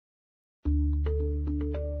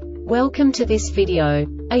Welcome to this video.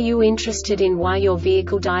 Are you interested in why your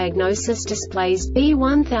vehicle diagnosis displays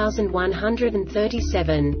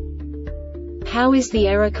B1137? How is the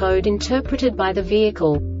error code interpreted by the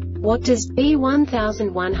vehicle? What does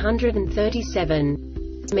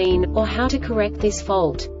B1137 mean, or how to correct this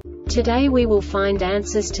fault? Today we will find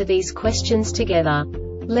answers to these questions together.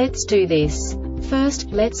 Let's do this.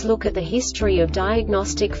 First, let's look at the history of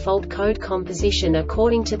diagnostic fault code composition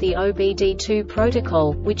according to the OBD2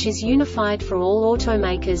 protocol, which is unified for all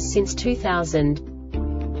automakers since 2000.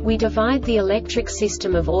 We divide the electric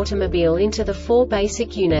system of automobile into the four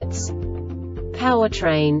basic units: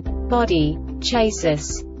 powertrain, body,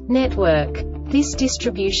 chassis, network. This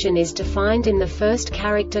distribution is defined in the first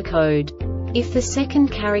character code. If the second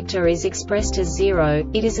character is expressed as 0,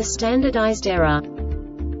 it is a standardized error.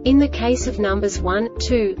 In the case of numbers 1,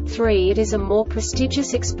 2, 3, it is a more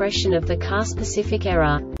prestigious expression of the car-specific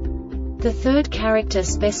error. The third character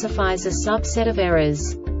specifies a subset of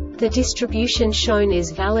errors. The distribution shown is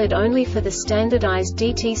valid only for the standardized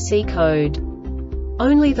DTC code.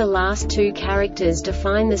 Only the last two characters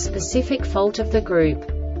define the specific fault of the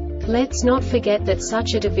group. Let's not forget that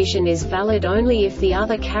such a division is valid only if the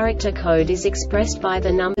other character code is expressed by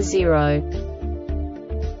the number 0.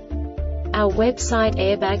 Our website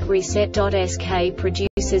airbagreset.sk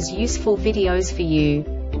produces useful videos for you.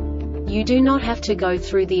 You do not have to go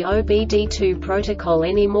through the OBD2 protocol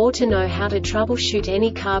anymore to know how to troubleshoot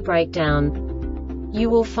any car breakdown. You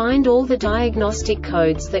will find all the diagnostic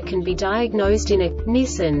codes that can be diagnosed in a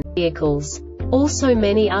Nissan vehicles. Also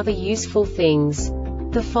many other useful things.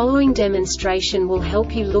 The following demonstration will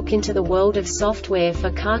help you look into the world of software for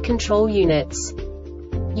car control units.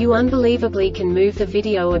 You unbelievably can move the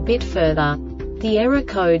video a bit further. The error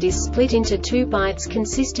code is split into 2 bytes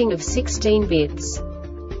consisting of 16 bits.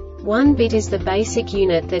 1 bit is the basic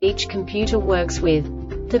unit that each computer works with.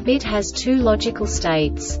 The bit has 2 logical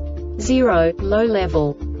states: 0, low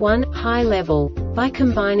level, 1, high level. By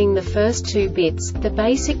combining the first 2 bits, the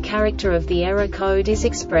basic character of the error code is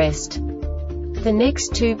expressed. The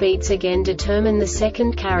next 2 beats again determine the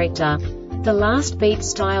second character. The last beat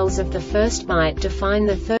styles of the first byte define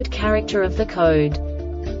the third character of the code.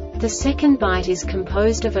 The second byte is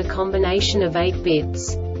composed of a combination of 8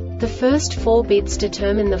 bits. The first 4 bits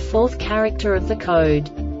determine the fourth character of the code.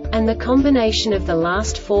 And the combination of the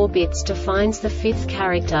last 4 bits defines the fifth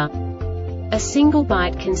character. A single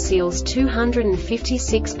byte conceals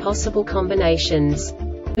 256 possible combinations.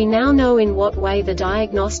 We now know in what way the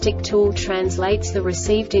diagnostic tool translates the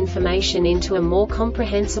received information into a more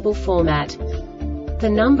comprehensible format. The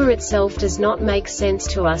number itself does not make sense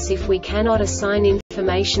to us if we cannot assign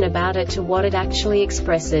information about it to what it actually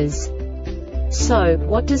expresses. So,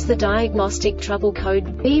 what does the diagnostic trouble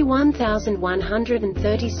code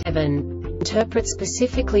B1137 interpret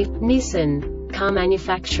specifically for Nissan car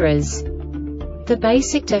manufacturers? The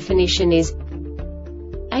basic definition is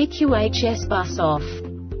ECU HS Bus Off.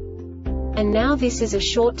 And now this is a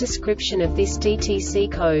short description of this DTC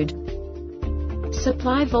code.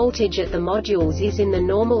 Supply voltage at the modules is in the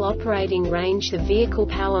normal operating range. The vehicle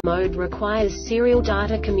power mode requires serial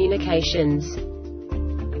data communications.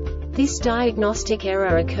 This diagnostic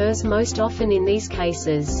error occurs most often in these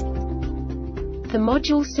cases. The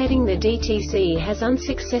module setting the DTC has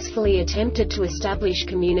unsuccessfully attempted to establish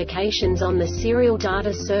communications on the serial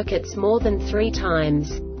data circuits more than 3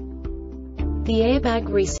 times. The Airbag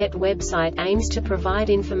Reset website aims to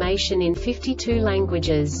provide information in 52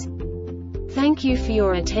 languages. Thank you for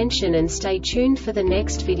your attention and stay tuned for the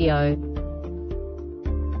next video.